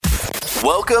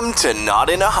Welcome to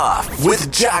Not in a Huff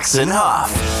with Jackson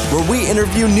Huff, where we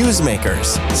interview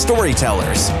newsmakers,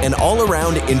 storytellers, and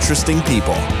all-around interesting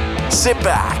people. Sit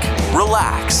back,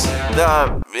 relax,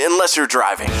 unless you're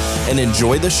driving, and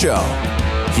enjoy the show.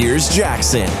 Here's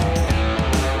Jackson.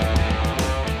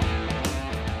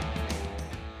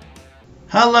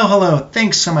 Hello.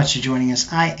 Thanks so much for joining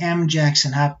us. I am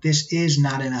Jackson Huff. This is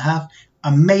Not in a Huff.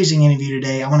 Amazing interview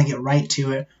today. I want to get right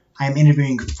to it. I am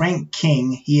interviewing Frank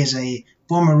King. He is a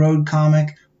former road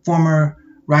comic, former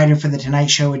writer for The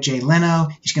Tonight Show with Jay Leno.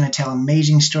 He's going to tell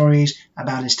amazing stories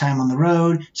about his time on the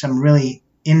road, some really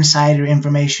insider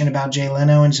information about Jay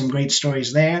Leno and some great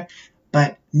stories there.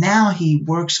 But now he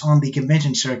works on the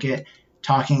convention circuit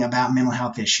talking about mental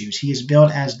health issues. He is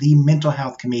billed as the mental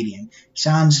health comedian.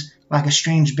 Sounds like a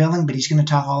strange billing, but he's going to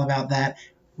talk all about that.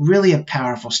 Really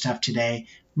powerful stuff today.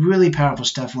 Really powerful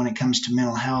stuff when it comes to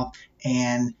mental health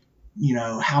and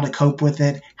how to cope with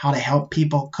it, how to help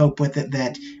people cope with it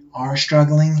that are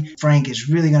struggling. Frank is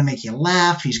really going to make you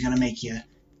laugh. He's going to make you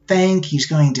think. He's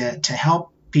going to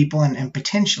help people and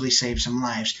potentially save some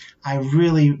lives. I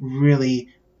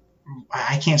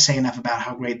can't say enough about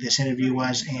how great this interview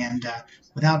was. And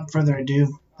without further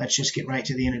ado, let's just get right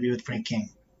to the interview with Frank King.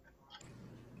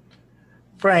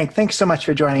 Frank, thanks so much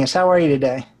for joining us. How are you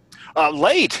today?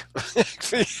 Late.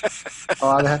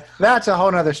 That's a whole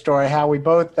nother story. How we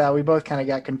both kind of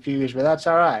got confused, but that's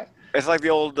all right. It's like the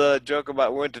old joke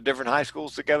about we went to different high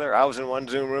schools together. I was in one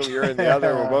Zoom room, you're in the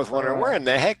other. We're both wondering where in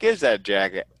the heck is that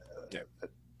jacket.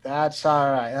 That's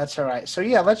all right. So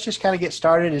yeah, let's just kind of get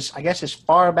started. As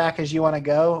far back as you want to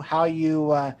go. How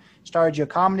you started your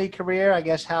comedy career. I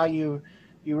guess how you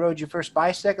rode your first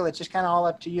bicycle. It's just kind of all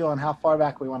up to you on how far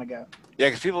back we want to go. Yeah,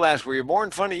 because people ask, were you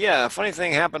born funny? Yeah, a funny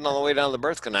thing happened on the way down the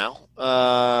birth canal.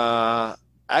 I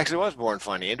actually was born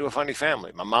funny, into a funny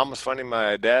family. My mom was funny,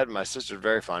 my dad, my sister was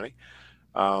very funny.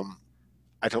 I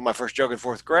told my first joke in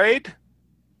fourth grade.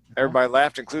 Everybody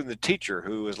laughed, including the teacher,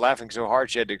 who was laughing so hard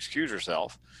she had to excuse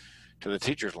herself to the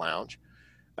teacher's lounge.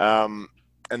 And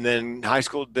then high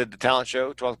school did the talent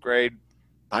show, 12th grade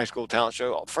high school talent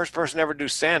show. First person ever to do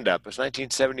stand-up. It was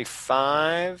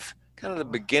 1975, kind of the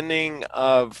beginning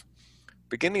of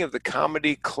the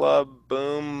comedy club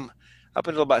boom up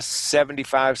until about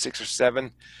 75, 6 or 7.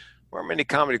 There weren't many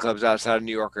comedy clubs outside of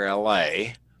New York or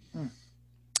LA.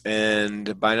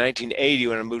 And by 1980,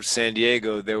 when I moved to San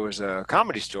Diego, there was a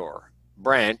Comedy Store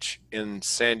branch in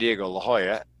San Diego, La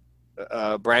Jolla,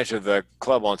 a branch of the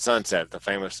club on Sunset, the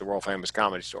world famous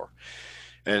Comedy Store.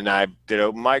 And I did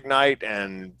open mic night,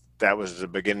 and that was the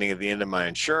beginning of the end of my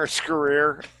insurance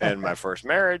career and my first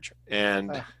marriage.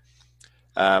 And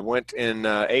went in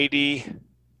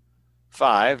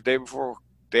 85, day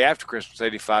after Christmas,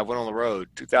 85, went on the road,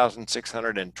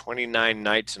 2,629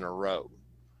 nights in a row.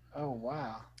 Oh,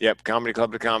 wow. Yep, comedy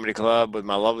club to comedy club with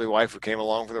my lovely wife who came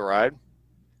along for the ride.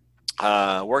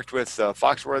 Worked with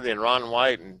Foxworthy and Ron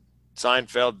White and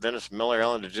Seinfeld, Dennis Miller,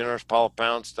 Ellen DeGeneres, Paula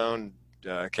Poundstone,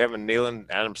 Kevin Nealon,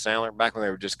 Adam Sandler, back when they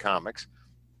were just comics.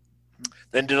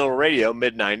 Then did a little radio,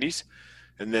 mid-90s,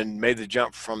 and then made the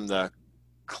jump from the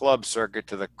club circuit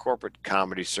to the corporate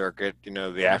comedy circuit,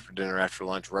 the after dinner, after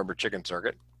lunch, rubber chicken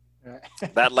circuit. Right.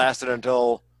 That lasted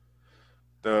until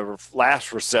the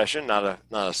last recession, not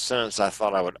a sentence I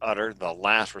thought I would utter, the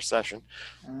last recession.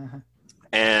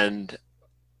 And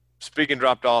speaking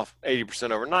dropped off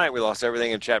 80% overnight. We lost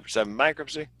everything in Chapter 7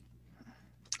 bankruptcy.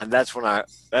 And that's when I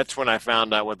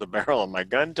found out what the barrel of my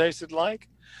gun tasted like.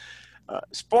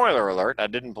 Spoiler alert, I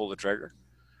didn't pull the trigger.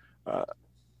 A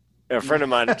friend of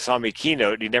mine saw me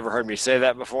keynote. He never heard me say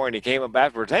that before, and he came up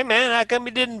afterwards. Hey, man, how come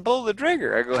you didn't pull the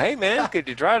trigger? I go, hey, man, could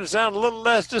you try to sound a little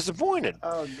less disappointed?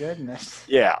 Oh, goodness.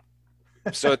 Yeah.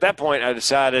 So at that point, I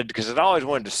decided, because I'd always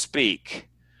wanted to speak,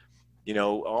 I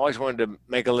always wanted to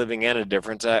make a living and a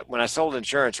difference. When I sold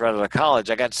insurance right out of college,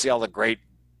 I got to see all the great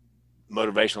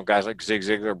motivational guys like Zig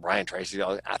Ziglar, Brian Tracy.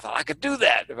 I thought I could do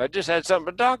that if I just had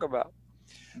something to talk about.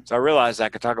 So I realized I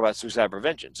could talk about suicide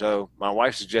prevention. So my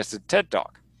wife suggested TED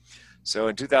Talk. So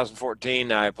in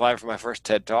 2014, I applied for my first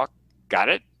TED Talk, got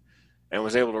it, and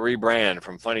was able to rebrand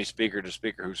from funny speaker to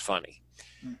speaker who's funny.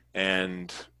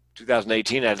 And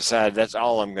 2018, I decided that's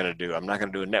all I'm going to do. I'm not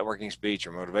going to do a networking speech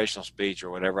or motivational speech or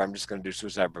whatever. I'm just going to do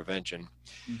suicide prevention.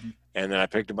 And then I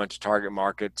picked a bunch of target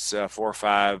markets, 4 or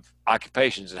 5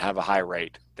 occupations that have a high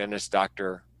rate: dentist,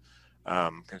 doctor,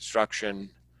 construction,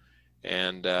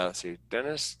 and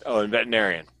dentist, and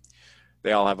veterinarian.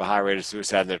 They all have a high rate of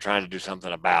suicide, and they're trying to do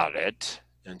something about it.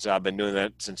 And so I've been doing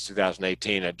that since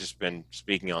 2018. I've just been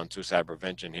speaking on suicide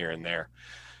prevention here and there.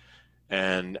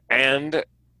 And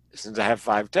since I have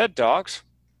 5 TED Talks,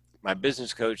 my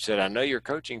business coach said, I know you're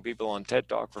coaching people on TED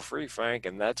Talk for free, Frank,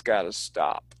 and that's got to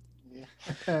stop.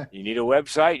 Yeah. You need a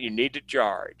website, you need to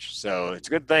charge. So it's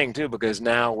a good thing, too, because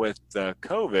now with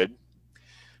COVID,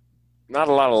 not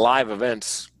a lot of live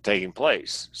events taking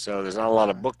place. So there's not a lot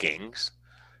of bookings.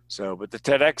 So, but the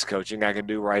TEDx coaching I can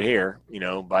do right here,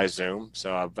 by Zoom.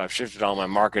 So I've shifted all my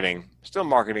marketing, still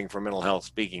marketing for mental health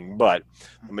speaking, but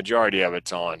the majority of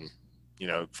it's on,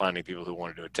 finding people who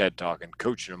want to do a TED Talk and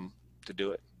coaching them to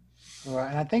do it. Right.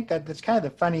 And I think that's kind of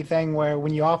the funny thing where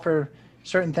when you offer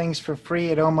certain things for free,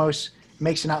 it almost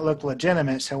makes it not look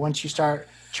legitimate. So once you start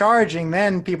charging,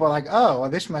 then people are like, oh, well,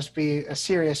 this must be a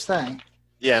serious thing.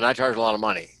 Yeah, and I charge a lot of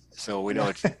money. So we know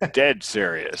it's dead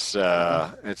serious. And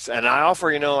I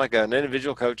offer, like an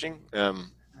individual coaching.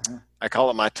 I call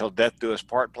it my Till Death Do Us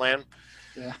Part plan.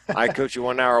 Yeah. I coach you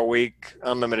 1 hour a week,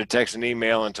 unlimited text and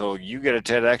email until you get a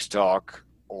TEDx talk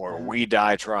or we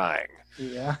die trying.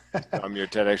 Yeah. I'm your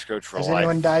TEDx coach for life. Has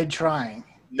anyone died trying?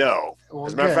 No. Well,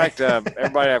 as a matter of fact,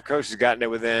 everybody I've coached has gotten it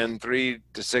within 3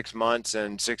 to 6 months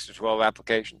and 6 to 12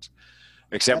 applications,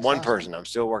 except That's one awesome. person. I'm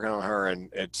still working on her, and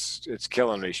it's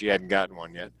killing me. She hadn't gotten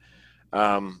one yet.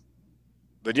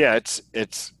 But yeah,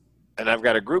 it's, and I've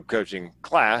got a group coaching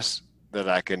class that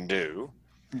I can do,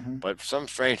 but for some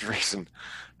strange reason,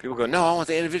 people go, no, I want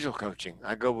the individual coaching.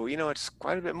 I go, well, it's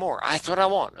quite a bit more. That's what I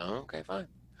want. Oh, okay, fine.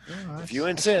 Yeah, if you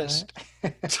insist.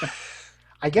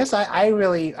 I guess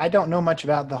I don't know much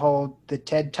about the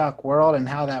TED Talk world and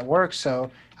how that works.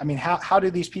 So, I mean, how do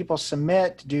these people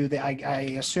submit?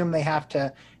 I assume they have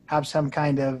to have some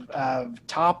kind of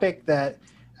topic that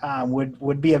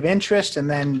would be of interest and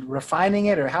then refining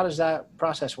it, or how does that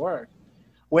process work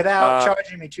without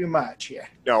charging me too much here?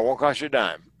 No, it won't cost you a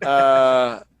dime.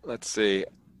 Let's see.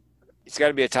 It's got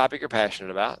to be a topic you're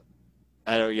passionate about.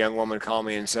 I had a young woman call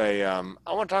me and say, I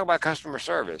want to talk about customer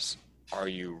service. Are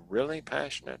you really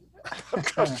passionate about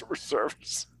customer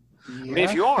service? Yeah. I mean,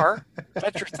 if you are,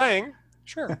 that's your thing.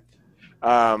 Sure.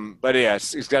 But yeah,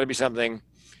 it's got to be something.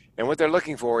 And what they're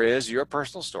looking for is your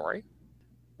personal story,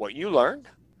 what you learned,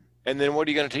 and then what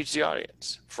are you going to teach the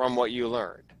audience from what you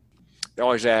learned? They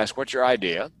always ask, what's your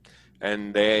idea?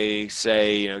 And they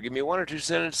say, give me 1 or 2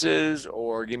 sentences,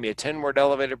 or give me a 10-word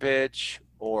elevator pitch,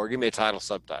 or give me a title,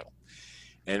 subtitle.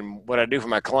 And what I do for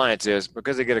my clients is,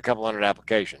 because they get a couple hundred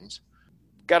applications,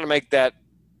 got to make that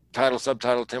title,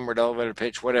 subtitle, 10-word elevator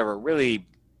pitch, whatever, really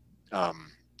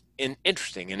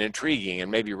interesting and intriguing,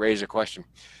 and maybe raise a question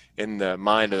in the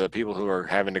mind of the people who are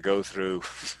having to go through,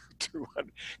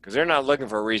 because they're not looking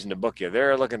for a reason to book you.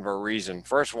 They're looking for a reason,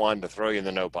 first one, to throw you in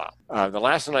the no pile. The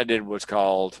last one I did was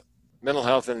called Mental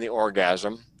Health and the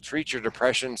Orgasm, Treat Your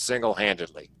Depression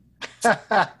Single-Handedly.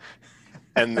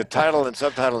 And the title and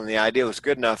subtitle and the idea was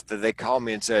good enough that they called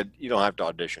me and said, you don't have to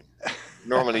audition.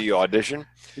 Normally you audition,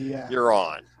 you're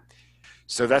on.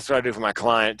 So that's what I do for my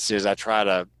clients is I try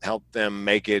to help them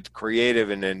make it creative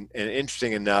and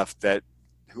interesting enough that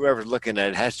whoever's looking at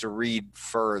it has to read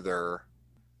further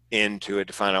into it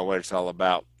to find out what it's all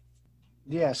about.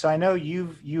 Yeah, so I know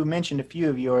you mentioned a few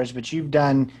of yours, but you've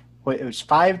done, it was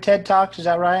 5 TED Talks, is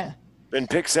that right? Been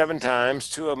picked 7 times.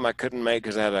 2 of them I couldn't make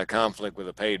because I had a conflict with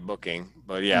a paid booking.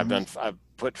 But yeah, I've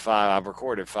put 5. I've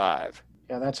recorded 5.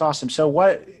 Yeah, that's awesome. So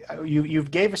what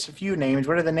you've gave us a few names.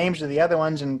 What are the names of the other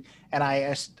ones? And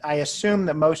I assume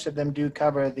that most of them do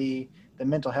cover the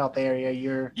mental health area.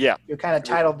 You're kind of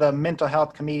titled the mental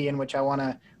health comedian, which I want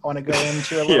to go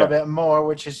into a little bit more,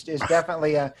 which is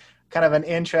definitely a kind of an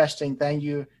interesting thing.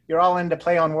 You're all into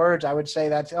play on words. I would say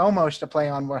that's almost a play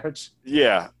on words.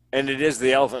 Yeah. And it is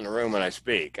the elephant in the room when I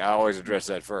speak. I always address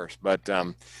that first. But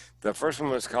the first one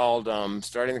was called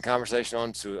Starting the Conversation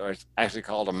on Suicide. It's actually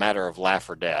called A Matter of Laugh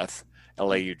or Death,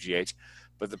 LAUGH.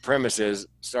 But the premise is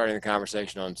starting the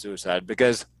conversation on suicide,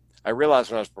 because I realized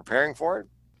when I was preparing for it,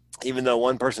 even though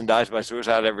one person dies by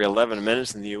suicide every 11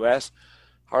 minutes in the U.S.,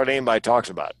 hardly anybody talks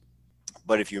about it.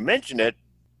 But if you mention it,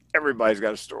 everybody's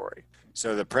got a story.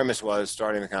 So the premise was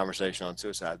starting the conversation on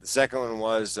suicide. The second one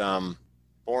was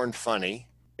Born Funny.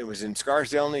 It was in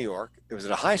Scarsdale, New York. It was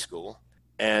at a high school,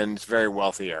 and it's a very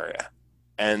wealthy area.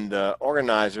 And the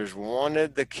organizers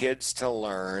wanted the kids to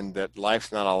learn that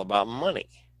life's not all about money.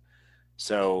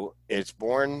 So it's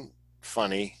Born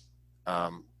Funny. I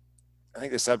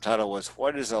think the subtitle was,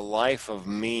 What is a Life of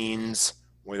Means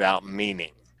Without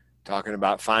Meaning? Talking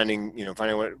about finding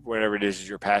whatever it is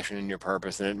your passion and your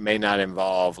purpose, and it may not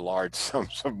involve large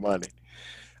sums of money.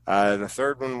 The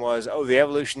third one was, the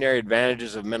evolutionary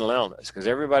advantages of mental illness, because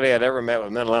everybody I'd ever met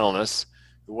with mental illness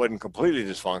who wasn't completely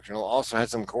dysfunctional also had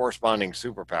some corresponding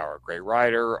superpower. Great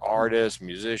writer, artist,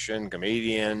 musician,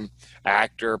 comedian,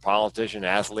 actor, politician,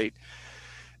 athlete.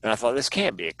 And I thought, this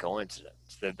can't be a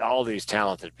coincidence. that all these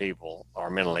talented people are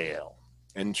mentally ill.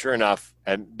 And sure enough,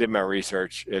 I did my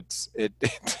research. It's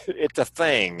a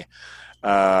thing.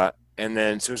 And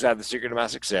then Suicide: The Secret of My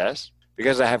Success.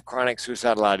 Because I have chronic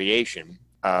suicidal ideation,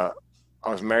 I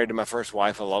was married to my first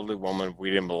wife, a lovely woman.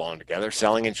 We didn't belong together.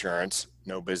 Selling insurance,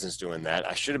 no business doing that.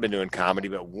 I should have been doing comedy,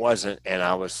 but wasn't. And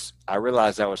I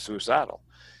realized I was suicidal.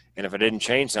 And if I didn't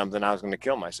change something, I was going to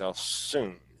kill myself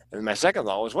soon. And my second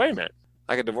thought was, wait a minute.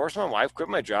 I could divorce my wife, quit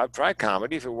my job, try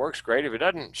comedy. If it works, great. If it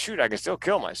doesn't, shoot, I can still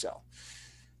kill myself.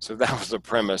 So that was the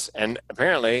premise. And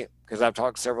apparently, because I've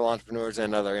talked to several entrepreneurs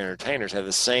and other entertainers, have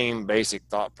the same basic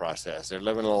thought process. They're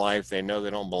living a life they know they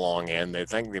don't belong in. They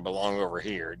think they belong over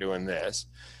here doing this,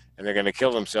 and they're going to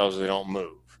kill themselves if they don't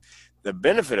move. The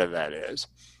benefit of that is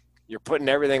you're putting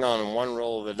everything on one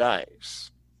roll of the dice.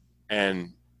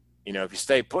 And, you know, if you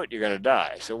stay put, you're going to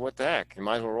die. So what the heck? You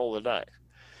might as well roll the dice.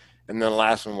 And then the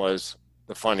last one was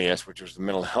the funniest, which was the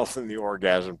mental health and the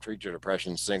orgasm, treat your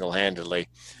depression single-handedly.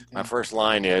 My first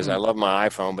line is, I love my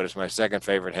iPhone, but it's my second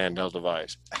favorite handheld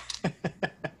device. And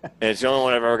it's the only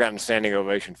one I've ever gotten a standing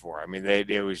ovation for. I mean,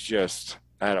 it was just,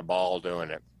 I had a ball doing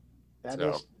it.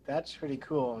 That's pretty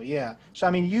cool. Yeah. So,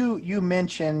 I mean, you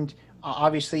mentioned,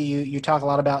 obviously you talk a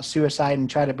lot about suicide and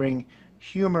try to bring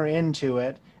humor into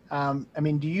it. I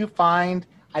mean, do you find,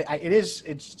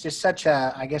 it's just such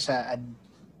a, I guess, a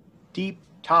deep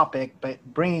topic, but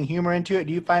bringing humor into it,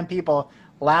 do you find people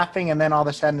laughing and then all of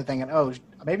a sudden thinking, oh,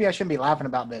 maybe I shouldn't be laughing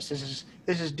about this. This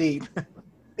is deep.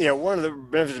 Yeah, one of the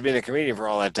benefits of being a comedian for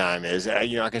all that time is,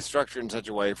 you know, I can structure it in such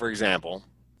a way. For example,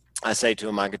 I say to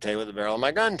him, I could tell you what the barrel of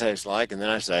my gun tastes like, and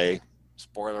then I say,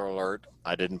 spoiler alert,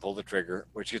 I didn't pull the trigger,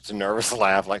 which gets a nervous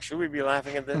laugh, like, should we be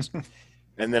laughing at this?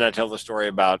 And then I tell the story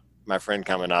about my friend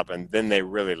coming up, and then they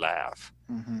really laugh.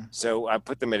 Mm-hmm. So I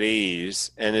put them at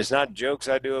ease, and it's not jokes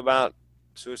I do about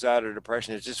suicide or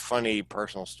depression. It's just funny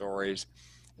personal stories.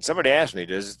 And somebody asked me,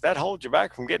 does that hold you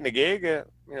back from getting a gig? You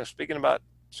know, speaking about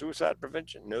suicide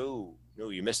prevention? No,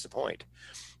 you missed the point.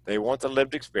 They want the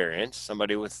lived experience,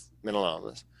 somebody with mental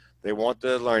illness. They want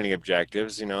the learning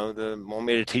objectives, you know, they want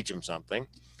me to teach them something.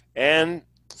 And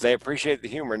they appreciate the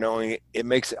humor, knowing it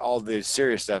makes all the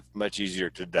serious stuff much easier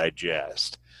to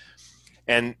digest.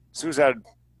 And suicide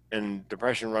and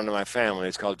depression run in my family.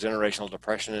 It's called generational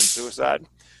depression and suicide.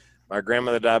 My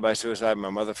grandmother died by suicide. My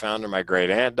mother found her. My great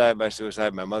aunt died by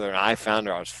suicide. My mother and I found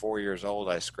her. I was 4 years old.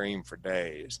 I screamed for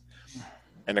days.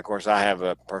 And of course, I have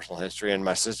a personal history, and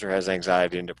my sister has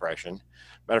anxiety and depression.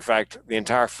 Matter of fact, the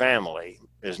entire family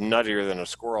is nuttier than a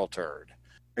squirrel turd,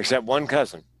 except one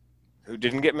cousin who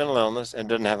didn't get mental illness and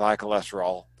doesn't have high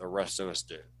cholesterol. The rest of us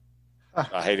do.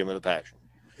 I hate him with a passion.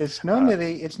 It's normally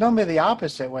the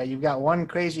opposite way. You've got one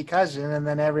crazy cousin, and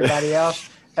then everybody else.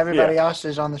 Everybody else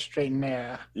is on the straight and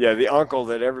narrow. Yeah, the uncle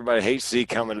that everybody hates to see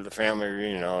coming to the family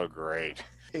reunion. Oh, great.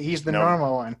 He's the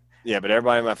normal one. Yeah, but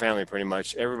everybody in my family, pretty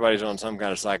much, everybody's on some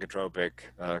kind of psychotropic,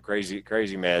 crazy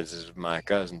meds, as my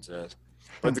cousin says.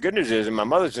 But the good news is, in my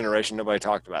mother's generation, nobody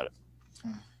talked about it.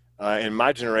 In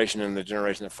my generation and the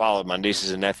generation that followed, my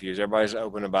nieces and nephews, everybody's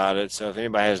open about it. So if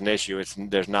anybody has an issue,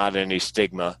 there's not any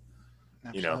stigma.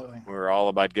 Absolutely. You know, we're all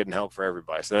about getting help for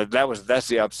everybody. So that's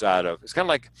the upside of it. It's kind of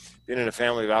like being in a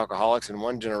family of alcoholics. In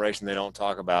one generation, they don't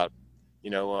talk about, you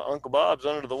know, Uncle Bob's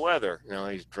under the weather. You know,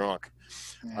 he's drunk.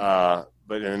 Yeah.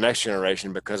 But in the next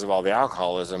generation, because of all the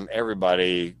alcoholism,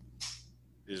 everybody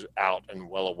is out and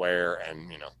well aware,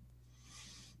 and, you know.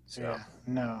 So. Yeah,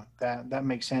 no, that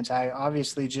makes sense. I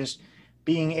obviously just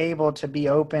being able to be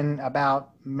open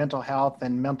about mental health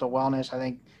and mental wellness, I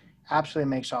think absolutely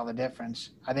makes all the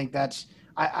difference. I think that's,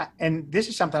 and this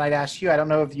is something I'd ask you. I don't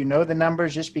know if you know the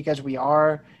numbers, just because we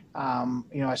are,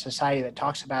 you know, a society that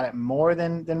talks about it more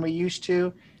than we used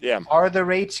to. Yeah. Are the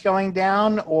rates going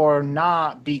down or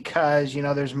not? Because, you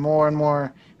know, there's more and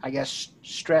more, I guess,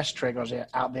 stress triggers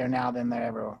out there now than there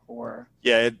ever were.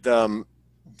 Yeah.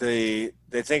 They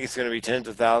think it's going to be tens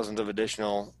of thousands of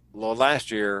additional. Well,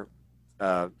 last year,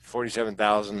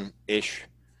 47,000-ish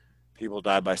people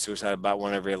died by suicide, about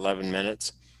one every 11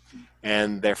 minutes.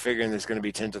 And they're figuring there's going to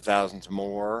be tens of thousands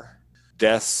more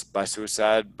deaths by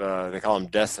suicide. They call them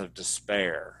deaths of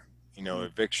despair, you know,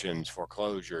 evictions,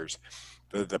 foreclosures.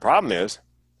 The problem is,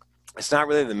 it's not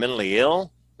really the mentally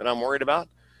ill that I'm worried about,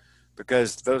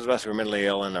 because those of us who are mentally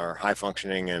ill and are high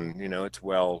functioning and, you know, it's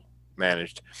well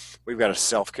managed, we've got a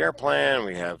self-care plan.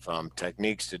 We have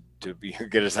techniques to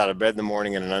get us out of bed in the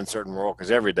morning in an uncertain world,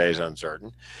 because every day is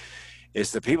uncertain.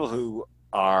 It's the people who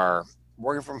are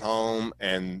working from home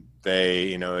and they,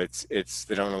 you know,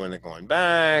 they don't know when they're going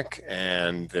back,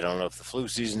 and they don't know if the flu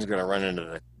season is going to run into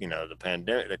the, you know, the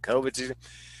pandemic, the COVID season.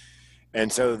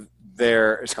 And so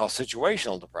it's called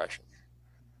situational depression.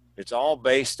 It's all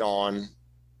based on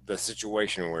the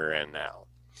situation we're in now.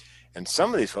 And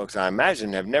some of these folks, I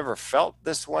imagine, have never felt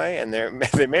this way, and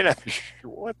they may not be sure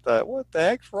what the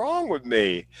heck's wrong with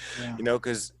me,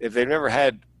 because if they've never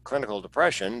had clinical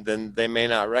depression, then they may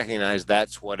not recognize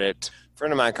that's what it. A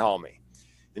friend of mine called me,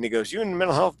 and he goes, "You in the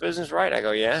mental health business, right?" I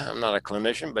go, "Yeah, I'm not a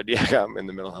clinician, but yeah, I'm in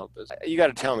the mental health business." You got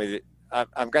to tell me that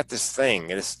I've got this thing,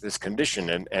 this condition,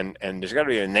 and there's got to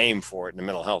be a name for it in the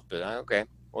mental health business. Okay,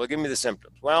 well, give me the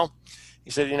symptoms. Well,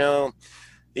 he said,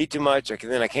 eat too much,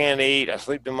 then I can't eat. I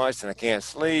sleep too much, then I can't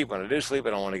sleep. When I do sleep,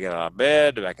 I don't want to get out of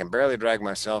bed. I can barely drag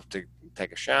myself to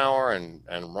take a shower and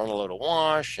run a load of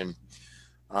wash. And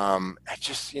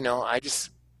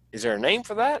is there a name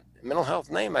for that? Mental health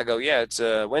name? I go, yeah, it's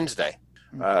Wednesday.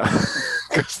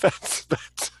 Because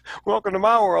that's welcome to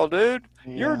my world, dude.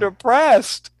 Yeah. You're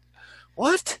depressed.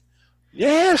 What?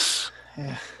 Yes.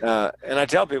 Yeah. And I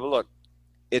tell people, look,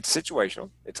 it's situational.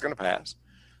 It's going to pass.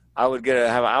 I would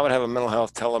have a mental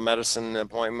health telemedicine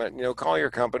appointment. Call your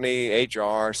company,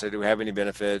 HR, say, do we have any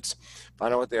benefits?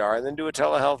 Find out what they are, and then do a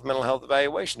telehealth mental health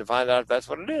evaluation to find out if that's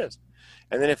what it is.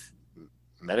 And then if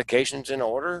medication's in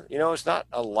order, it's not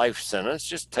a life sentence.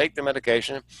 Just take the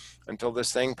medication until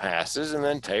this thing passes, and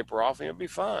then taper off, and you'll be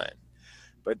fine.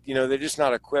 But they're just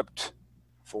not equipped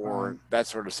for that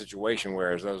sort of situation.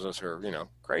 Whereas those of us who are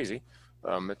crazy,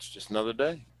 it's just another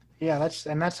day. Yeah, that's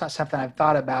not something I've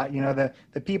thought about.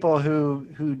 The people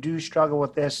who do struggle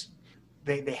with this,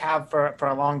 they have for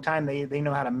a long time. They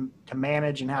know how to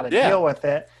manage and how to deal with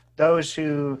it. Those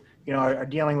who are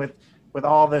dealing with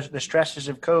all the stresses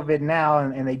of COVID now,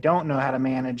 and they don't know how to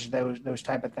manage those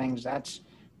type of things.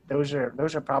 Those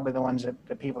are probably the ones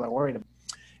that people are worried about.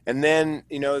 And then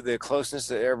the closeness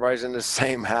that everybody's in the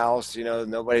same house.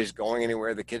 Nobody's going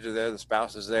anywhere. The kids are there. The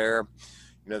spouse is there.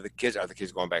 Are the kids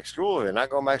going back to school? Are they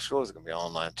not going back to school? Is it going to be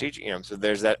online teaching? So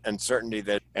there's that uncertainty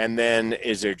and then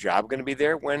is their job going to be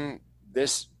there when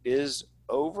this is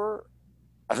over?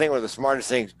 I think one of the smartest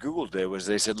things Google did was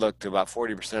they said, look, to about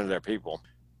 40% of their people,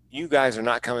 you guys are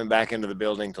not coming back into the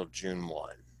building until June 1,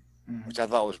 which I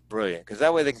thought was brilliant because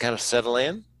that way they can kind of settle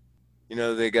in.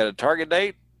 They got a target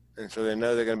date, and so they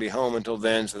know they're going to be home until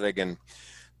then, so they can.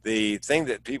 The thing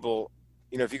that people,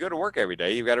 if you go to work every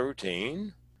day, you've got a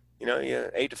routine.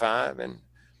 8 to 5,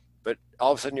 but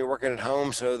all of a sudden you're working at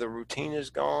home, so the routine is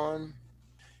gone.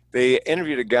 They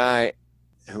interviewed a guy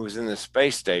who was in the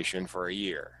space station for a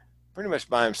year, pretty much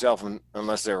by himself,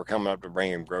 unless they were coming up to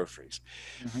bring him groceries.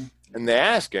 And they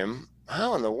asked him,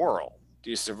 how in the world do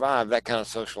you survive that kind of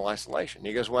social isolation?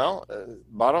 He goes, well,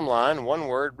 bottom line, one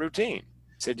word, routine.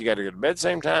 He said you got to go to bed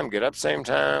same time, get up same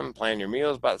time, plan your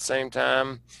meals about the same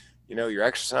time. Your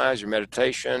exercise, your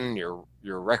meditation, your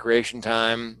recreation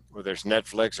time, whether it's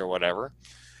Netflix or whatever.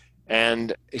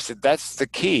 And he said that's the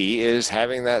key, is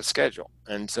having that schedule.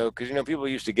 And so, because people are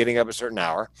used to getting up a certain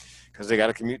hour because they got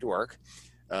to commute to work,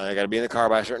 they got to be in the car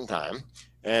by a certain time,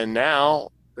 and now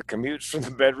the commutes from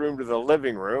the bedroom to the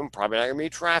living room, probably not going to be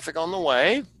traffic on the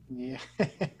way. Yeah.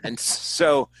 And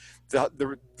so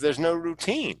there's no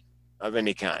routine of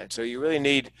any kind. So you really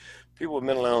need people with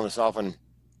mental illness often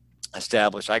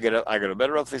established. I go to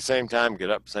bed roughly the same time, get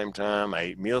up the same time. I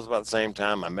eat meals about the same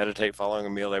time. I meditate following a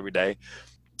meal every day.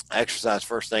 I exercise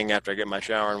first thing after I get my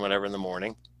shower and whatever in the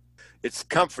morning. It's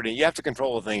comforting. You have to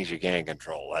control the things you can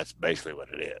control. That's basically what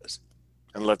it is.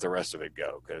 And let the rest of it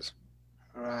go, because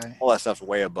all that stuff's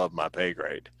way above my pay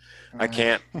grade. I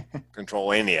can't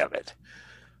control any of it.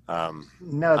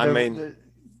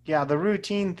 The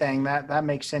routine thing, that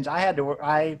makes sense. I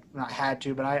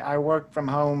worked from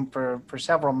home for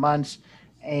several months,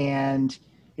 and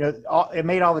it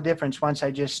made all the difference once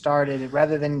I just started.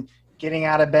 Rather than getting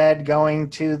out of bed, going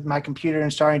to my computer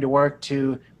and starting to work,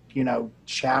 to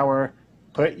shower,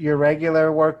 put your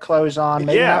regular work clothes on,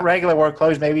 maybe not regular work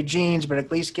clothes, maybe jeans, but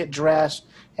at least get dressed,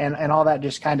 and all that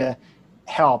just kind of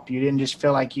helped. You didn't just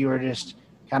feel like you were just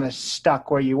kind of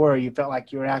stuck where you were. You felt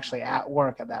like you were actually at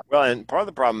work at that point. Well, and part of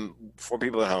the problem for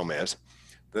people at home is,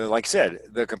 like I said,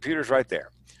 the computer's right there.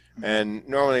 And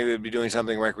normally we'd be doing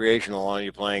something recreational on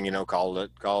you, playing, Call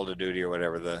of Duty or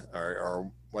whatever or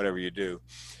whatever you do.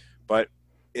 But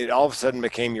it all of a sudden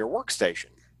became your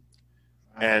workstation.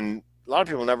 And a lot of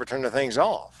people never turn the things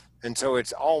off. And so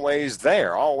it's always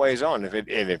there, always on. If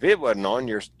it wasn't on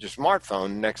your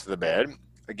smartphone next to the bed,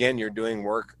 again, you're doing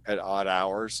work at odd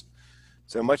hours.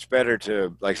 So much better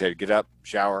to, like I said, get up,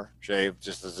 shower, shave,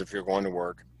 just as if you're going to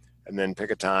work, and then pick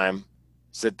a time,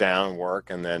 sit down,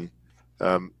 work, and then,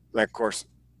 of course,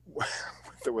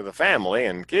 with a family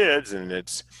and kids,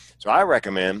 so I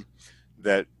recommend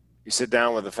that you sit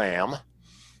down with the fam,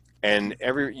 and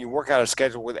you work out a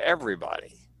schedule with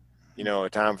everybody. You know, a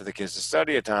time for the kids to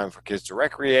study, a time for kids to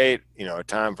recreate, you know, a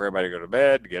time for everybody to go to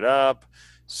bed, to get up.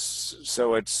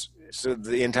 So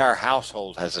the entire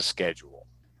household has a schedule,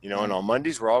 you know, and on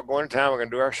Mondays, we're all going to town. We're going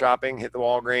to do our shopping, hit the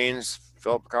Walgreens,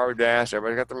 fill up the car with gas.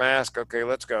 Everybody got their mask. Okay,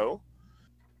 let's go.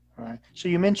 All right. So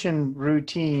you mentioned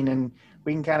routine, and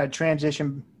we can kind of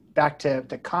transition back to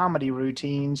comedy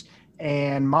routines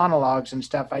and monologues and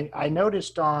stuff. I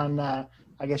noticed on,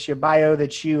 I guess, your bio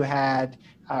that you had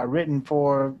written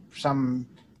for some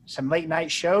late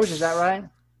night shows. Is that right?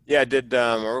 Yeah, I did.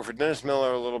 I wrote for Dennis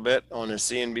Miller a little bit on his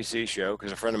CNBC show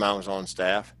because a friend of mine was on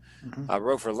staff. Mm-hmm. I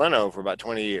wrote for Leno for about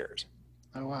 20 years.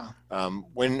 Oh, wow.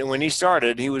 When he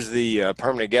started, he was the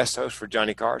permanent guest host for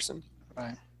Johnny Carson.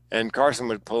 Right. And Carson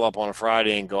would pull up on a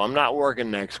Friday and go, I'm not working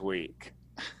next week.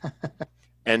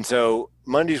 And so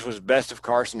Mondays was Best of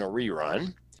Carson, a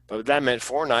rerun. But that meant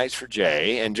 4 nights for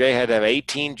Jay. And Jay had to have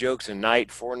 18 jokes a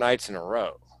night, 4 nights in a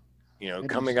row, you know,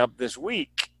 coming up this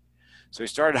week. So he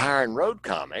started hiring road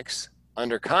comics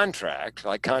under contract,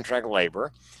 like contract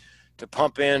labor, to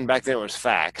pump in. Back then it was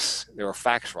fax. There were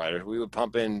fax writers. We would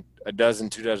pump in 12,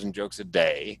 2 dozen jokes a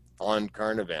day on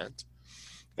current events.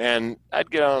 And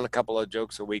I'd get on a couple of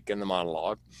jokes a week in the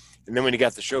monologue. And then when he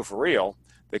got the show for real,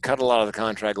 they cut a lot of the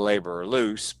contract labor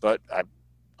loose, but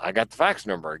I got the fax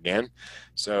number again.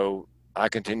 So I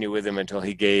continued with him until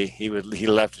he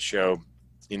left the show,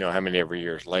 you know, how many every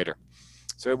years later.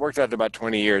 So it worked out to about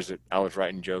 20 years that I was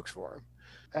writing jokes for him.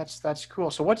 That's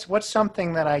cool. So what's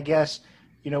something that I guess,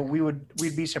 you know,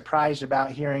 we'd be surprised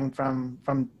about hearing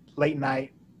from late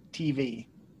night TV?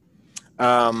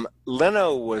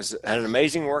 Leno had an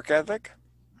amazing work ethic.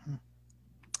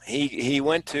 He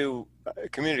went to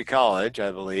community college,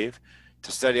 I believe,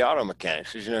 to study auto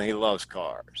mechanics because, you know, he loves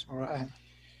cars. All right.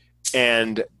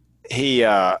 And he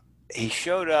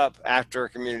showed up after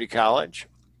community college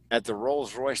at the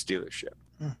Rolls-Royce dealership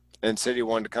and said he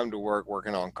wanted to come to work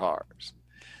working on cars.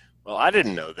 Well, I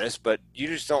didn't know this, but you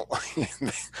just don't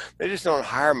they just don't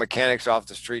hire mechanics off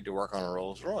the street to work on a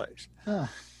Rolls-Royce. Huh.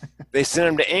 They sent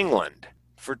him to England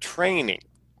for training.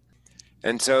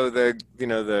 And so the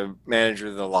manager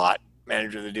of the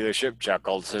dealership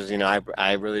chuckled, says, you know,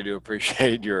 I really do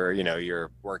appreciate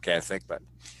your work ethic, but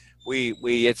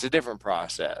it's a different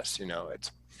process, you know.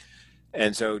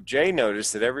 And so Jay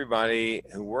noticed that everybody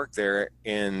who worked there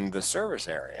in the service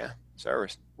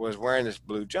was wearing this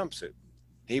blue jumpsuit.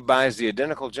 He buys the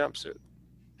identical jumpsuit,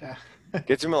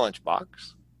 gets him a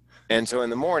lunchbox. And so in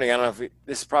the morning, I don't know if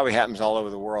this probably happens all over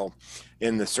the world,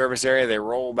 in the service area, they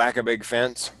roll back a big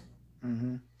fence.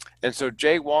 Mm-hmm. And so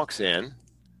Jay walks in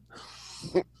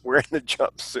wearing the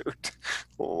jumpsuit,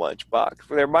 lunchbox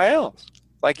with everybody else,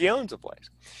 like he owns the place.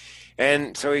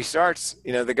 And so he starts,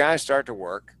 you know, the guys start to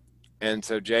work. And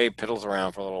so Jay piddles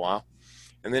around for a little while.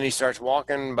 And then he starts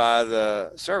walking by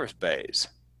the service bays,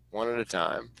 one at a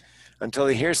time, until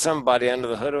he hears somebody under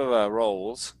the hood of a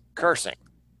Rolls cursing,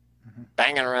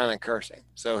 banging around and cursing.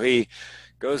 So he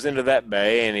goes into that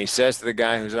bay and he says to the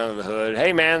guy who's under the hood,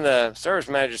 hey, man, the service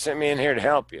manager sent me in here to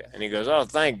help you. And he goes, oh,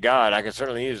 thank God, I could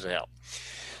certainly use the help.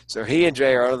 So he and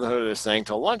Jay are under the hood of this thing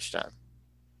till lunchtime.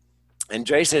 And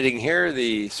Jay said he can hear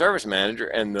the service manager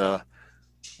and the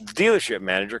dealership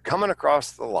manager coming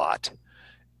across the lot,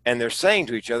 and they're saying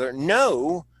to each other,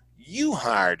 no, you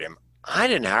hired him. I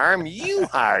didn't hire him. You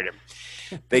hired him.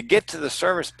 They get to the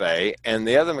service bay, and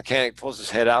the other mechanic pulls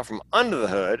his head out from under the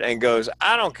hood and goes,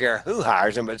 I don't care who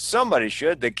hires him, but somebody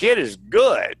should. The kid is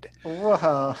good.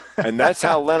 Whoa. And that's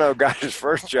how Leno got his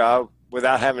first job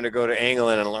without having to go to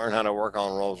England and learn how to work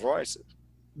on Rolls Royces.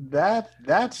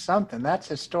 That's something. That's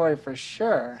a story for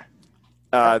sure.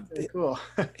 Cool.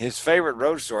 His favorite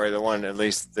road story, the one at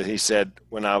least that he said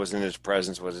when I was in his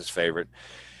presence, was his favorite.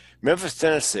 Memphis,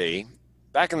 Tennessee,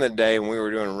 back in the day when we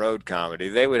were doing road comedy,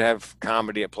 they would have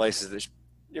comedy at places that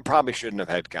you probably shouldn't have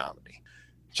had comedy.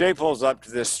 Jay pulls up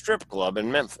to this strip club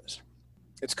in Memphis.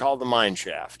 It's called the Mine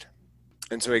Shaft.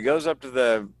 And so he goes up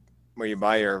to where you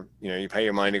buy you pay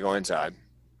your money to go inside.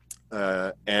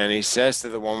 And he says to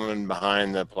the woman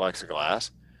behind the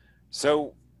plexiglass,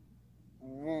 so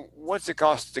what's it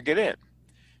cost to get in?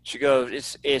 She goes,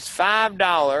 it's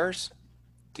 $5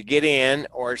 to get in,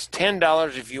 or it's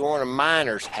 $10 if you want a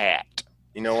miner's hat.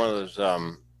 You know, one of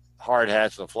those hard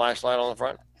hats with a flashlight on the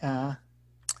front? Uh-huh.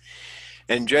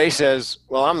 And Jay says,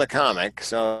 well, I'm the comic,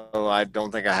 so I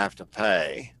don't think I have to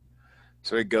pay.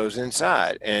 So he goes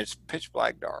inside, and it's pitch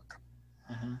black dark.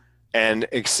 Uh-huh. And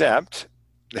except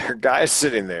there are guys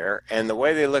sitting there, and the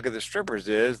way they look at the strippers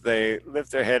is they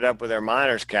lift their head up with their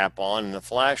miner's cap on, and the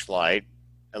flashlight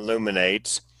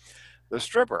illuminates the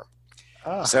stripper.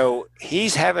 Oh. So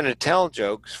he's having to tell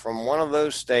jokes from one of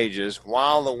those stages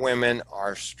while the women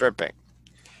are stripping.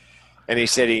 And he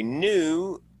said he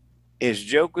knew his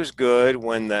joke was good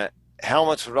when the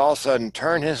helmets would all of a sudden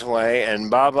turn his way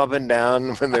and bob up and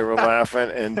down when they were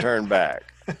laughing and turn back.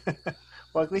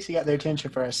 Well, at least he got their attention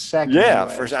for a second. Yeah,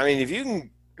 I mean,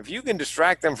 if you can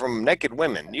distract them from naked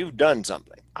women, you've done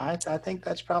something. I think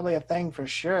that's probably a thing for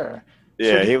sure.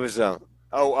 Yeah, he was.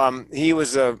 He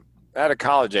was at a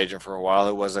college agent for a while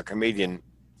who was a comedian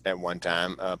at one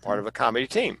time, part of a comedy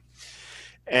team,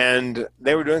 and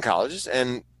they were doing colleges,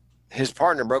 and his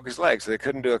partner broke his leg, so they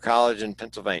couldn't do a college in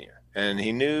Pennsylvania. And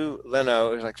he knew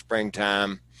Leno. It was like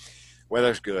springtime,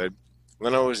 weather's good.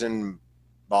 Leno was in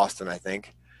Boston, I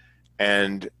think,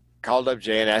 and called up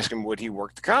Jay and asked him would he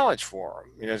work the college for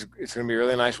him. You know, it's going to be a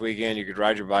really nice weekend. You could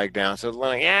ride your bike down. So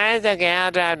Leno, yeah, it's okay,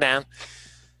 I'll drive down.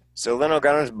 So Leno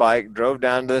got on his bike, drove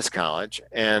down to this college,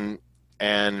 and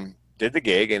did the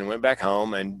gig, and went back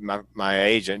home. And my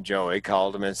agent Joey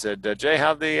called him and said, Jay,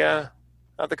 how'd the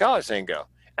college thing go?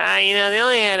 They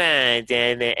only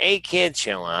had 8 kids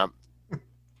show up,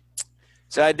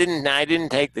 so I didn't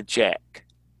take the check.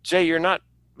 Jay, you're not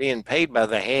being paid by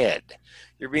the head.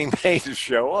 You're being paid to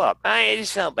show up. I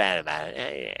just felt bad about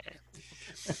it.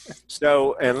 Yeah.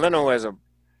 So, and Leno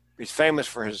he's famous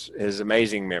for his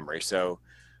amazing memory. So,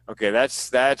 okay,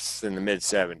 that's in the mid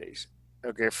 70s.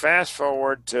 Okay, fast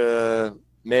forward to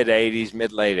late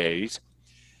 80s.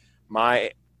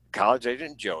 My college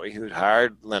agent Joey, who'd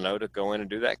hired Leno to go in and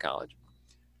do that college,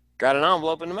 got an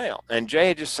envelope in the mail, and Jay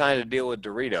had just signed a deal with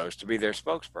Doritos to be their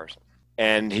spokesperson,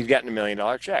 and he'd gotten $1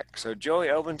 million check. So Joey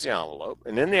opens the envelope,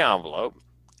 and in the envelope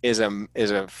is a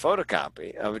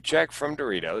photocopy of a check from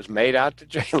Doritos made out to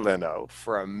Jay Leno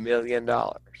for $1 million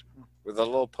with a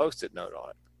little Post-it note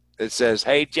on it that says,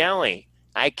 "Hey Joey,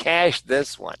 I cashed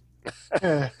this one."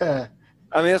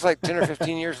 I mean, it's like 10 or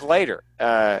 15 years later.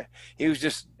 He was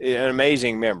just an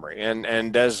amazing memory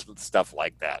and does stuff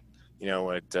like that. You know,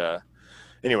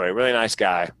 anyway, really nice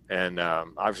guy, and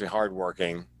obviously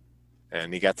hardworking.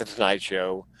 And he got the Tonight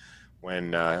Show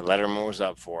when Letterman was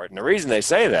up for it. And the reason they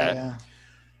say that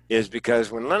is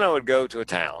because when Leno would go to a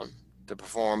town to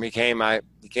perform, he came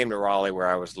to Raleigh, where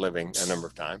I was living, a number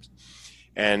of times.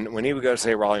 And when he would go to,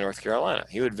 say, Raleigh, North Carolina,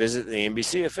 he would visit the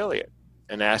NBC affiliate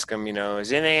and ask them, is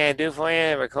there anything I can do for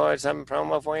you? Record some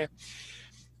promo for you?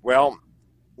 Well,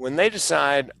 when they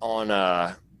decide on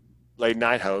a late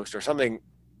night host or something,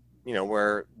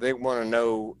 where they want to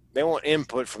know, they want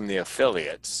input from the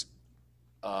affiliates,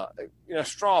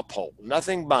 straw poll,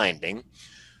 nothing binding,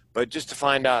 but just to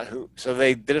find out who. So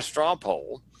they did a straw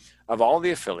poll of all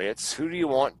the affiliates. Who do you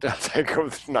want to take over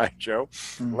the Tonight Show?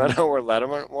 Mm-hmm. Leno or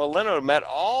Letterman? Well, Leno met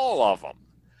all of them,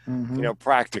 mm-hmm.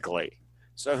 Practically.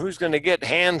 So who's going to get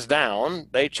hands down?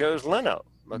 They chose Leno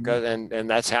because, mm-hmm. and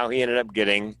that's how he ended up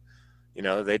getting,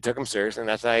 they took him seriously, and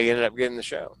that's how he ended up getting the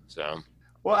show. So,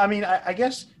 well, I mean, I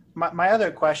guess my other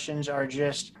questions are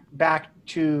just back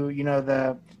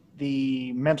to,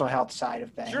 the mental health side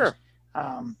of things. Sure.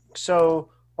 So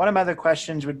one of my other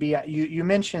questions would be, you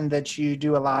mentioned that you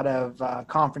do a lot of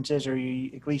conferences, or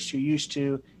at least you used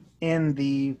to, in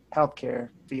the healthcare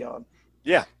field.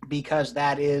 Yeah. Because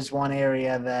that is one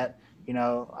area that,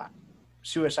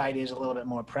 suicide is a little bit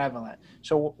more prevalent.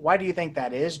 So why do you think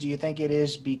that is? Do you think it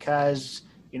is because,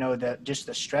 just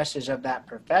the stresses of that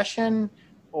profession,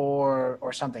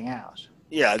 or something else?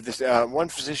 Yeah, this one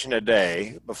physician a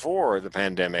day before the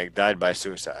pandemic died by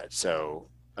suicide. So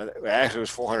actually it was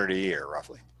 400 a year,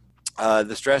 roughly.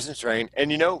 The stress and strain.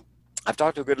 And, I've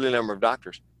talked to a goodly number of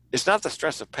doctors. It's not the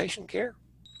stress of patient care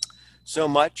so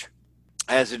much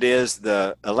as it is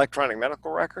the electronic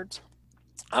medical records.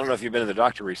 I don't know if you've been to the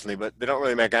doctor recently, but they don't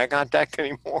really make eye contact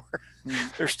anymore.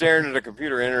 They're staring at a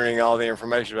computer, entering all the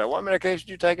information about what medication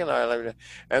you taking, and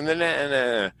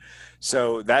then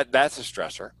so that's a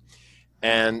stressor,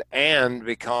 and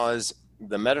because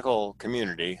the medical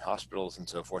community, hospitals and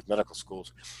so forth, medical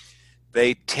schools,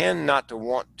 they tend not to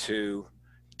want to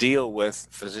deal with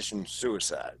physician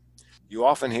suicide. You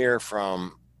often hear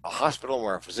from a hospital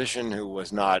where a physician who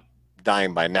was not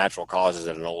dying by natural causes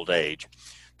at an old age,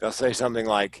 they'll say something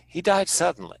like, he died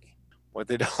suddenly. What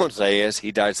they don't say is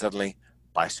he died suddenly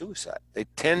by suicide. They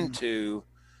tend to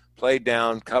play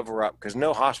down, cover up, because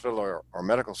no hospital or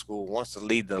medical school wants to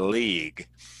lead the league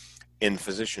in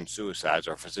physician suicides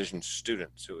or physician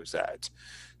student suicides.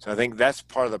 So I think that's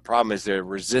part of the problem, is they're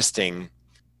resisting.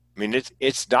 I mean,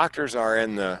 it's doctors are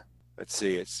in the,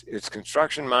 it's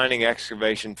construction, mining,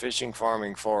 excavation, fishing,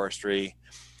 farming, forestry,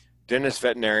 dentists,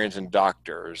 veterinarians, and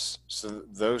doctors. So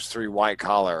those 3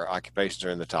 white-collar occupations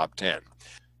are in the top 10.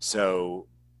 So,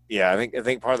 yeah, I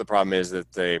think part of the problem is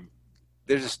that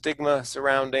there's a stigma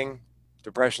surrounding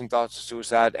depression, thoughts of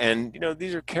suicide. And,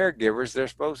 these are caregivers. They're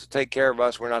supposed to take care of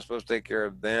us. We're not supposed to take care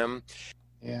of them.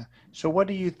 Yeah. So what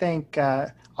do you think,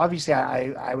 obviously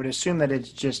I would assume that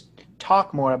it's just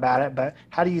talk more about it, but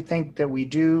how do you think that we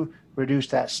do reduce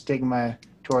that stigma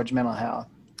towards mental health?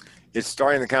 It's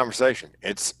starting the conversation.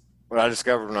 It's what I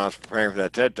discovered when I was preparing for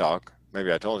that TED Talk.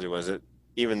 Maybe I told you, was it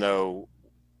even though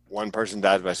one person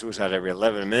dies by suicide every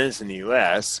 11 minutes in the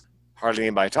U.S., hardly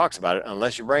anybody talks about it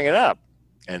unless you bring it up.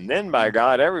 And then, by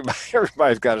God,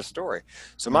 everybody's got a story.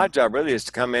 So my job really is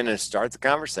to come in and start the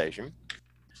conversation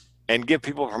and give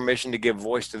people permission to give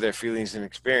voice to their feelings and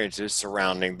experiences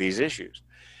surrounding these issues.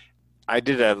 I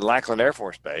did at Lackland Air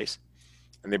Force Base,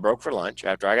 and they broke for lunch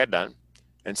after I got done.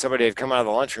 And somebody had come out of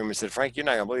the lunchroom and said, Frank, you're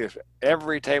not going to believe this.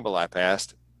 Every table I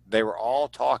passed, they were all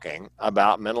talking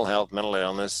about mental health, mental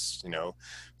illness,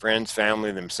 friends,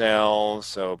 family, themselves.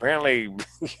 So apparently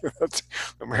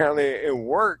it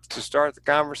worked to start the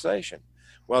conversation.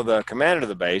 Well, the commander of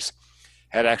the base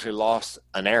had actually lost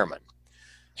an airman.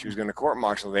 She was going to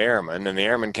court-martial the airman, and the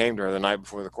airman came to her the night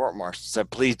before the court-martial and said,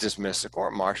 please dismiss the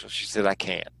court-martial. She said, I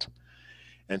can't.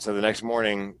 And so the next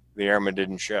morning, the airman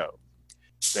didn't show.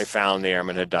 They found the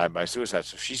airman had died by suicide.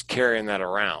 So she's carrying that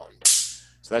around.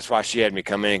 So that's why she had me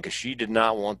come in, because she did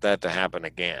not want that to happen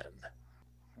again.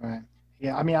 Right.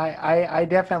 Yeah. I mean, I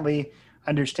definitely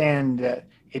understand that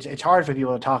it's hard for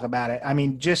people to talk about it. I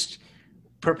mean, just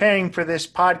preparing for this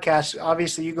podcast,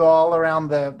 obviously you go all around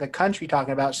the country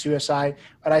talking about suicide,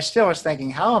 but I still was thinking,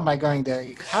 how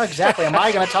exactly am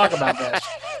I going to talk about this?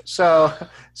 So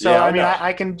yeah, I mean,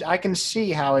 I can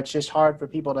see how it's just hard for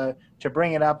people to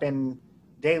bring it up in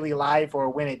daily life, or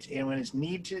when it's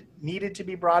needed to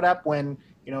be brought up, when,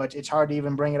 it's hard to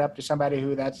even bring it up to somebody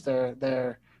who that's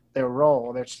their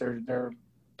role, that's their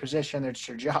position, that's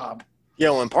their job.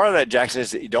 And part of that, Jackson,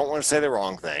 is that you don't want to say the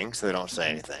wrong thing, so they don't say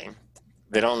anything.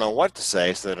 They don't know what to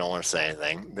say, so they don't want to say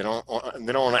anything. They don't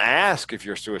want to ask if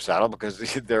you're suicidal because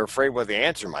they're afraid what the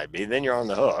answer might be. Then you're on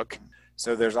the hook.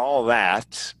 So there's all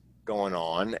that going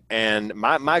on. And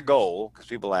my goal, because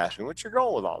people ask me, what's your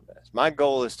goal with all this? My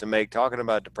goal is to make talking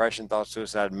about depression, thoughts,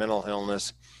 suicide, mental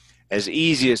illness as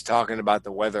easy as talking about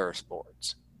the weather or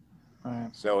sports. Right.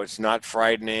 So it's not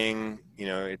frightening.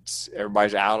 It's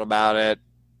everybody's out about it.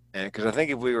 And because I think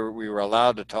if we were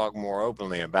allowed to talk more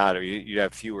openly about it, you'd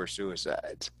have fewer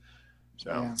suicides.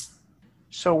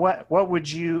 So what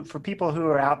would you, for people who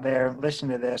are out there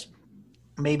listening to this,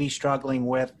 maybe struggling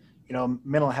with,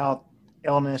 mental health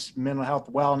illness, mental health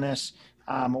wellness,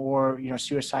 or,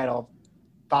 suicidal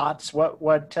thoughts,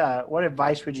 what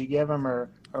advice would you give them, or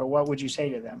what would you say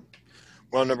to them?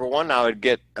 Well, number one, I would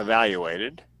get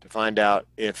evaluated to find out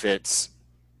if it's,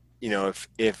 if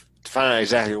to find out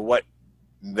exactly what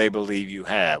they believe you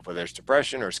have, whether it's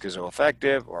depression or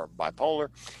schizoaffective or bipolar.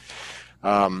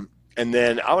 And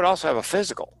then I would also have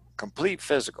a complete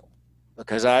physical,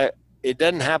 because it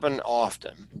doesn't happen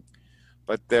often,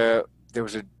 but there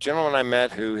was a gentleman I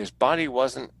met who his body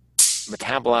wasn't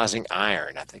metabolizing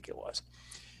iron, I think it was.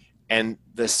 And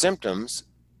the symptoms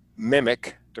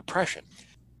mimic depression.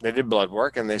 They did blood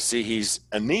work and they see he's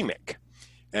anemic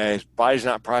and his body's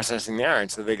not processing the iron.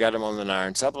 So they got him on an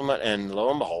iron supplement, and lo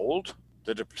and behold,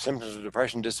 the symptoms of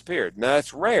depression disappeared. Now,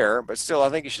 that's rare, but still, I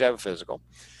think you should have a physical.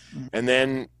 Mm-hmm. And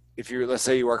then let's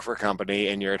say you work for a company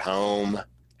and you're at home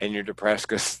and you're depressed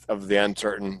because of the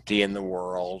uncertainty in the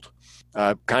world,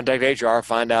 contact HR,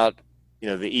 find out,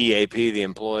 the EAP, the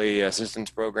Employee Assistance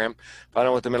Program, find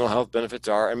out what the mental health benefits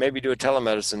are, and maybe do a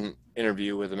telemedicine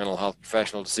interview with a mental health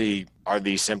professional to see, are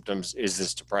these symptoms, is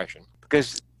this depression?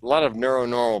 Because a lot of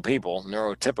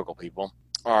neurotypical people,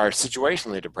 are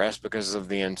situationally depressed because of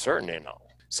the uncertainty and all.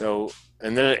 So,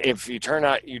 and then if you turn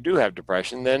out you do have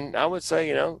depression, then I would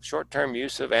say, short-term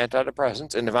use of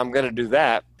antidepressants. And if I'm going to do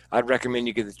that, I'd recommend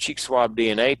you get the cheek swab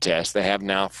DNA test they have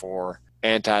now for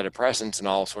antidepressants and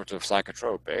all sorts of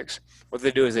psychotropics. What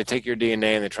they do is they take your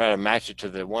DNA and they try to match it to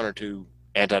the one or two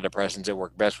antidepressants that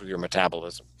work best with your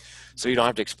metabolism. So you don't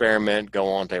have to experiment, go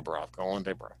on, taper off.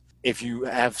 If you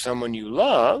have someone you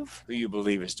love who you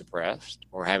believe is depressed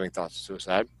or having thoughts of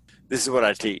suicide, this is what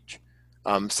I teach.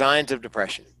 Signs of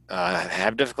depression.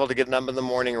 Have difficulty getting up in the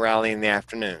morning, rally in the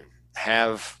afternoon.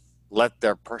 Let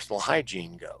their personal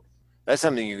hygiene go. That's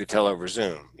something you could tell over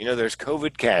Zoom. There's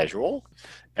COVID casual,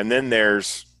 and then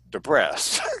there's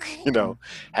depressed.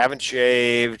 Haven't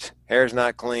shaved, hair's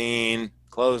not clean,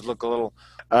 clothes look a little.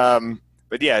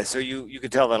 But yeah, so you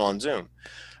could tell that on Zoom.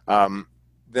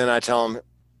 Then I tell them,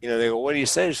 they go, what do you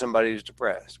say to somebody who's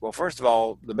depressed? Well, first of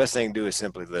all, the best thing to do is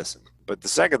simply listen. But the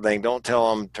second thing, don't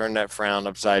tell them, turn that frown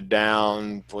upside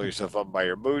down, pull yourself up by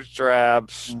your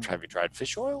bootstraps. Have you tried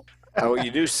fish oil? What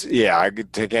you do, yeah, I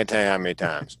can't tell you how many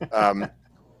times.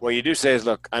 What you do say is,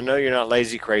 look, I know you're not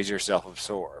lazy, crazy, or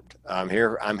self-absorbed. I'm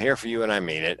here for you, and I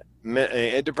mean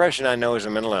it. Depression, I know, is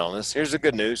a mental illness. Here's the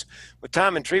good news: with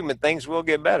time and treatment, things will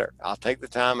get better. I'll take the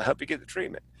time to help you get the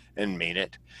treatment, and mean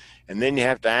it. And then you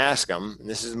have to ask them, and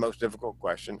this is the most difficult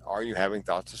question: are you having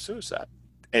thoughts of suicide?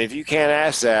 And if you can't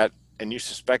ask that, and you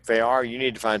suspect they are, you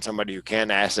need to find somebody who can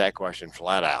ask that question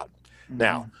flat out. Mm-hmm.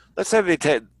 Now, let's say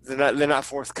they're not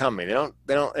forthcoming. They don't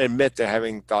admit they're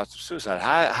having thoughts of suicide.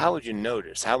 How would you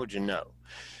notice? How would you know?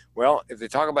 Well, if they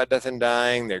talk about death and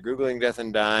dying, they're Googling death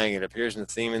and dying, it appears in the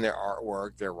theme in their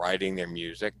artwork, their writing, their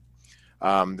music.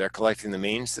 They're collecting the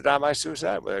means to die by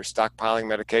suicide, whether it's stockpiling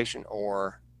medication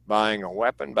or buying a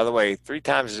weapon. By the way, 3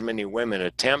 times as many women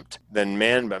attempt than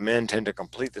men, but men tend to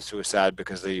complete the suicide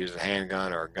because they use a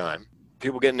handgun or a gun.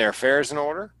 People getting their affairs in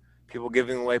order, people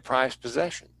giving away prized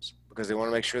possessions because they want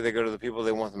to make sure they go to the people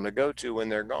they want them to go to when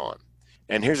they're gone.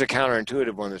 And here's a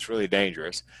counterintuitive one that's really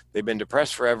dangerous. They've been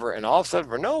depressed forever, and all of a sudden,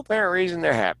 for no apparent reason,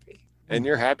 they're happy. And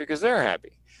you're happy because they're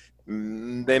happy.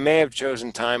 They may have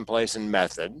chosen time, place, and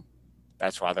method.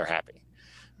 That's why they're happy.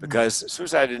 Because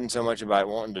suicide isn't so much about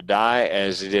wanting to die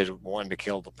as it is wanting to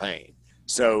kill the pain.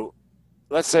 So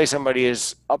let's say somebody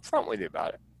is upfront with you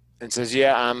about it and says,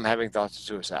 yeah, I'm having thoughts of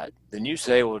suicide. Then you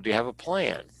say, well, do you have a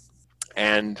plan?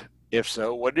 And if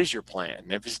so, what is your plan?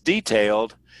 And if it's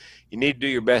detailed, you need to do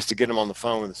your best to get them on the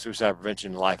phone with the Suicide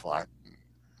Prevention Lifeline.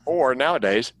 Or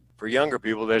nowadays, for younger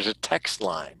people, there's a text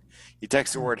line. You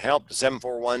text the word help to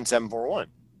 741-741.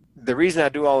 The reason I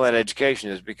do all that education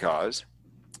is because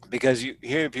you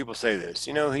hear people say this,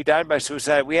 he died by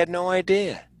suicide. We had no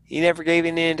idea. He never gave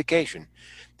any indication.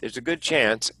 There's a good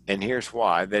chance, and here's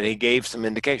why, that he gave some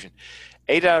indication.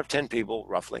 8 out of 10 people,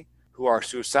 roughly, who are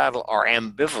suicidal are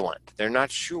ambivalent. They're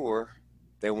not sure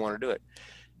they want to do it.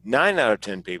 9 out of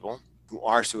 10 people who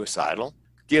are suicidal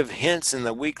give hints in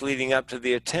the week leading up to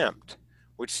the attempt,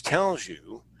 which tells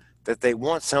you that they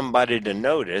want somebody to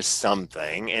notice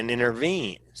something and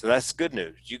intervene. So that's good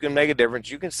news. You can make a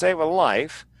difference. You can save a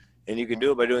life, and you can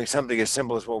do it by doing something as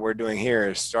simple as what we're doing here,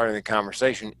 is starting the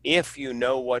conversation, if you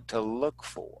know what to look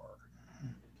for.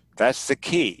 That's the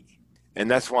key. And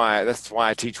that's why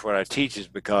I teach what I teach, is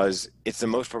because it's the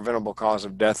most preventable cause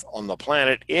of death on the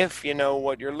planet if you know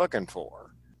what you're looking for.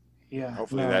 Yeah.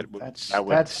 Hopefully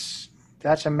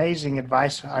that's amazing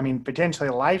advice. I mean, potentially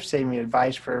life-saving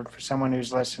advice for someone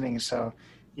who's listening. So,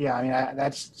 yeah, I mean,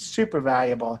 that's super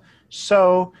valuable.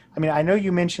 So, I mean, I know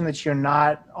you mentioned that you're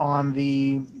not on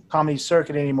the comedy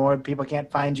circuit anymore. People can't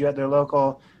find you at their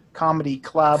local comedy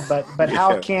club, but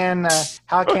how can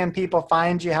people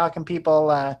find you? How can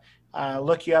people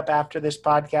look you up after this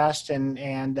podcast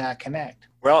and connect?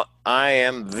 Well, I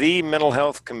am the mental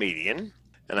health comedian,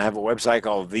 and I have a website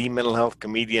called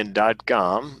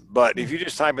thementalhealthcomedian.com. But if you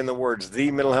just type in the words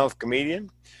 "The Mental Health Comedian,"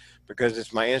 because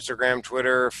it's my Instagram,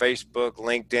 Twitter, Facebook,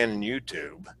 LinkedIn, and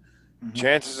YouTube,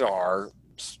 chances are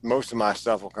most of my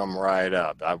stuff will come right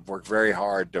up. I've worked very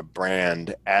hard to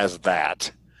brand as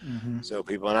that. So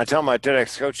people, and I tell my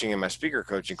TEDx coaching and my speaker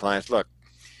coaching clients, look,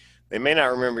 they may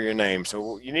not remember your name,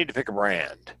 so you need to pick a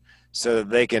brand so that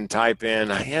they can type in,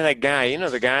 yeah, that guy,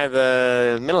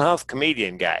 the mental health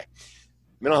comedian guy,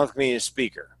 mental health comedian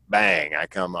speaker, bang, I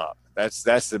come up. That's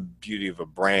the beauty of a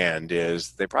brand,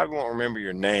 is they probably won't remember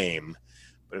your name,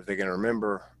 but if they can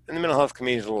remember, and the mental health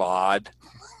comedian is a little odd.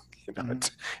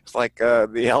 It's like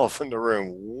the elephant in the room.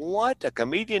 What? A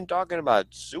comedian talking about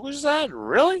suicide?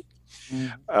 Really?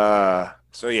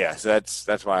 So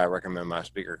that's why I recommend my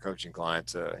speaker coaching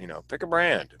clients, pick a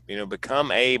brand,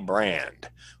 become a brand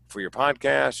for your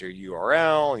podcast, your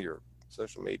URL, your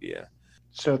social media.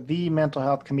 So the mental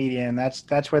health comedian,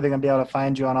 that's where they're going to be able to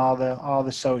find you on all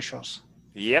the socials.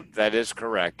 Yep, that is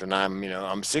correct. And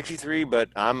I'm 63, but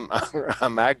I'm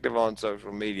active on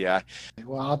social media.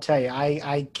 Well, I'll tell you,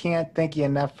 I can't thank you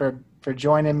enough for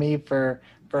joining me, for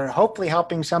hopefully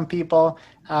helping some people,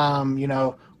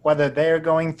 whether they're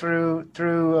going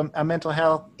through a mental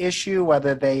health issue,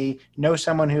 whether they know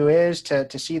someone who is,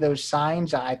 to see those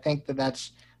signs. I think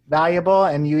that's valuable.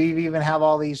 And you even have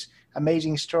all these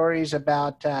amazing stories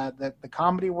about the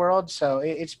comedy world. So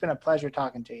it's been a pleasure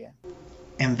talking to you.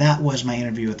 And that was my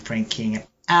interview with Frank King. An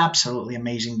absolutely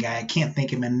amazing guy. I can't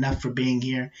thank him enough for being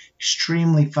here.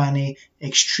 Extremely funny,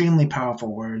 extremely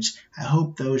powerful words. I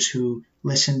hope those who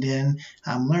listened in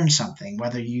learned something,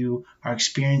 whether you are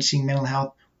experiencing mental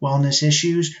health wellness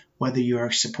issues, whether you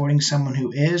are supporting someone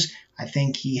who is. I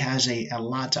think he has a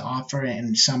lot to offer,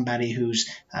 and somebody whose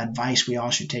advice we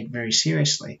all should take very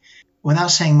seriously.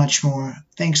 Without saying much more,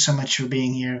 thanks so much for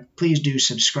being here. Please do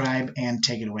subscribe and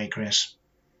take it away, Chris.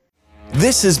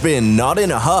 This has been Not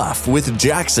in a Huff with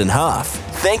Jackson Huff.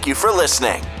 Thank you for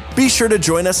listening. Be sure to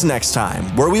join us next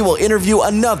time, where we will interview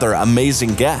another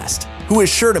amazing guest who is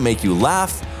sure to make you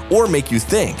laugh or make you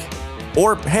think.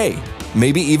 Or hey,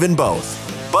 maybe even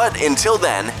both. But until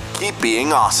then, keep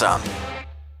being awesome.